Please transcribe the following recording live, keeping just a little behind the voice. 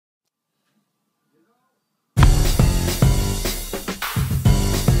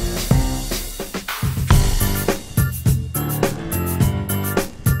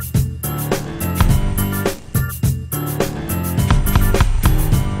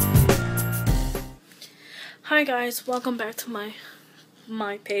Hi guys, welcome back to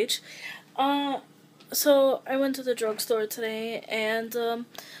my page. So I went to the drugstore today and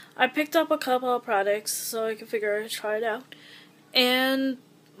I picked up a couple of products so I could try it out. And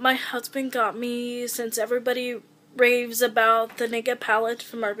my husband got me, since everybody raves about the Naked palette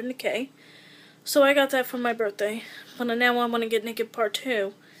from Urban Decay, so I got that for my birthday. But now I want to get Naked Part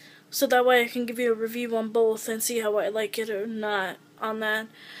 2, so that way I can give you a review on both and see how I like it or not on that.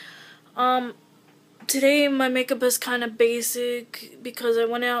 Today my makeup is kind of basic because I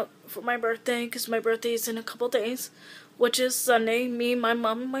went out for my birthday, because my birthday is in a couple days, which is Sunday. Me, my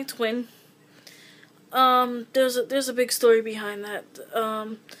mom, and my twin. There's a big story behind that.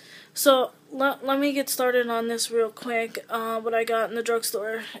 So let me get started on this real quick. What I got in the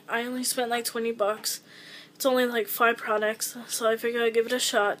drugstore. I only spent like 20 bucks. It's only like 5 products, so I figured I'd give it a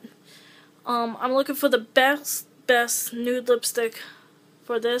shot. I'm looking for the best nude lipstick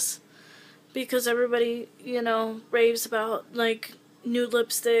for this, because everybody, raves about, like, nude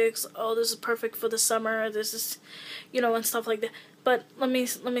lipsticks. Oh, this is perfect for the summer. This is, and stuff like that. But let me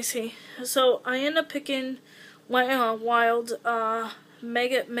see. So I end up picking Wild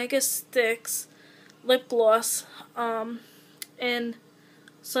megaSlicks lip gloss and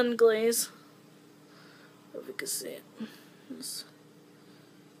sun glaze. If you can see it.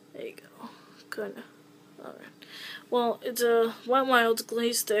 There you go. Kinda. Alright. Well, it's a Wild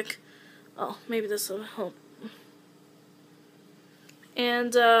glaze stick. Oh, maybe this will help.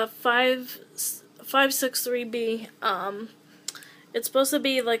 And 563B. It's supposed to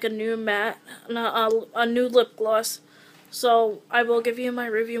be like a new matte, a new lip gloss. So I will give you my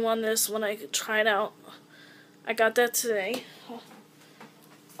review on this when I try it out. I got that today.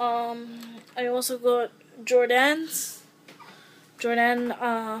 I also got Jordan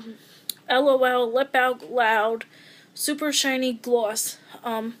LOL Lip Out Loud Super Shiny Gloss.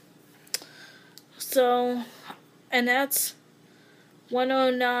 So, and that's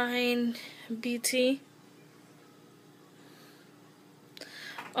 109 BT.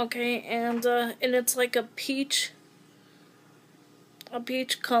 Okay, and it's like a peach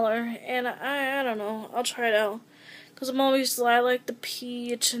color, and I don't know, I'll try it out, because I like the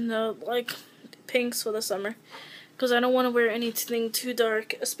peach and the like pinks for the summer, because I don't want to wear anything too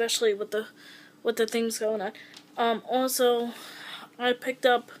dark, especially with the things going on. Also, I picked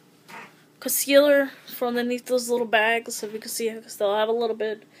up concealer from underneath those little bags. So if you can see, I still have a little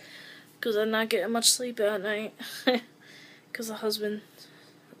bit, because I'm not getting much sleep at night. Because the husband,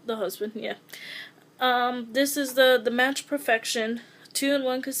 yeah. This is the Match Perfection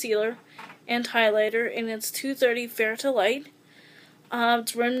 2-in-1 concealer and highlighter, and it's 230 Fair to Light.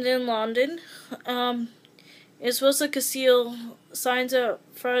 It's rimmed in London. It's supposed to conceal signs of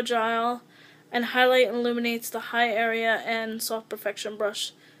fragile and highlight and illuminates the high area and soft perfection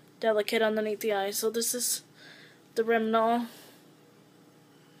brush. Delicate underneath the eye. So this is the Rimmel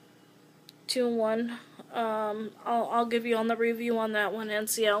 2-in-1. I'll give you on the review on that one and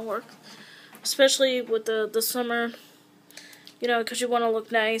see how it works. Especially with the summer, because you want to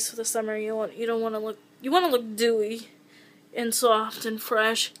look nice for the summer. You want to look dewy and soft and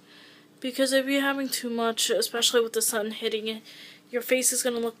fresh. Because if you're having too much, especially with the sun hitting it, your face is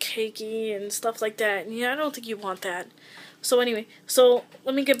gonna look cakey and stuff like that. And I don't think you want that. So anyway, so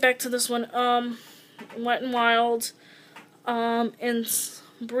let me get back to this one. Wet n Wild, in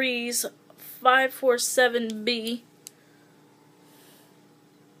Breeze 547B.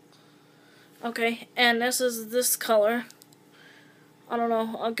 Okay, and this is this color. I don't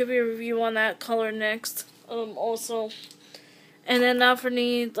know. I'll give you a review on that color next. Also, and then now for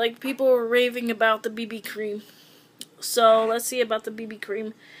me, like, people were raving about the BB cream. So let's see about the BB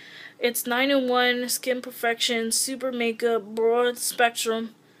cream. It's 9-in-1 Skin Perfection Super Makeup Broad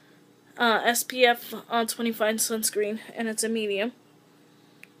Spectrum SPF on 25 sunscreen, and it's a medium.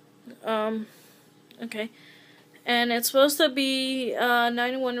 Okay, and it's supposed to be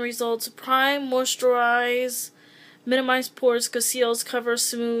 9-in-1 results: prime, moisturize, minimize pores, conceals, covers,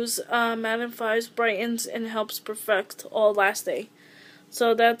 smooths, mattifies, brightens, and helps perfect all last day.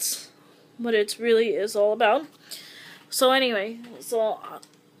 So that's what it really is all about. So anyway, so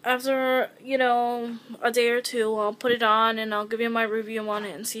after, a day or two, I'll put it on and I'll give you my review on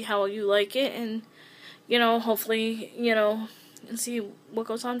it and see how you like it, and, hopefully, and see what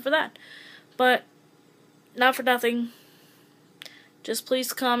goes on for that. But, not for nothing, just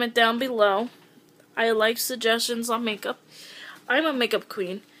please comment down below. I like suggestions on makeup. I'm a makeup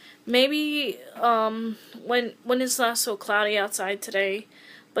queen. Maybe, when it's not so cloudy outside today,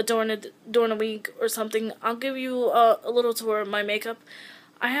 but during a week or something, I'll give you a little tour of my makeup.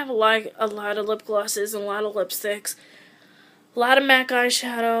 I have a lot of lip glosses and a lot of lipsticks. A lot of MAC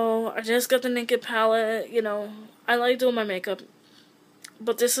eyeshadow. I just got the Naked palette. You know, I like doing my makeup.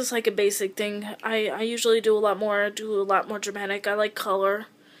 But this is like a basic thing. I usually do a lot more dramatic. I like color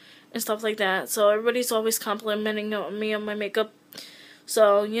and stuff like that. So everybody's always complimenting me on my makeup.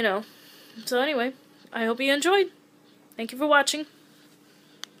 So, you know. So anyway, I hope you enjoyed. Thank you for watching.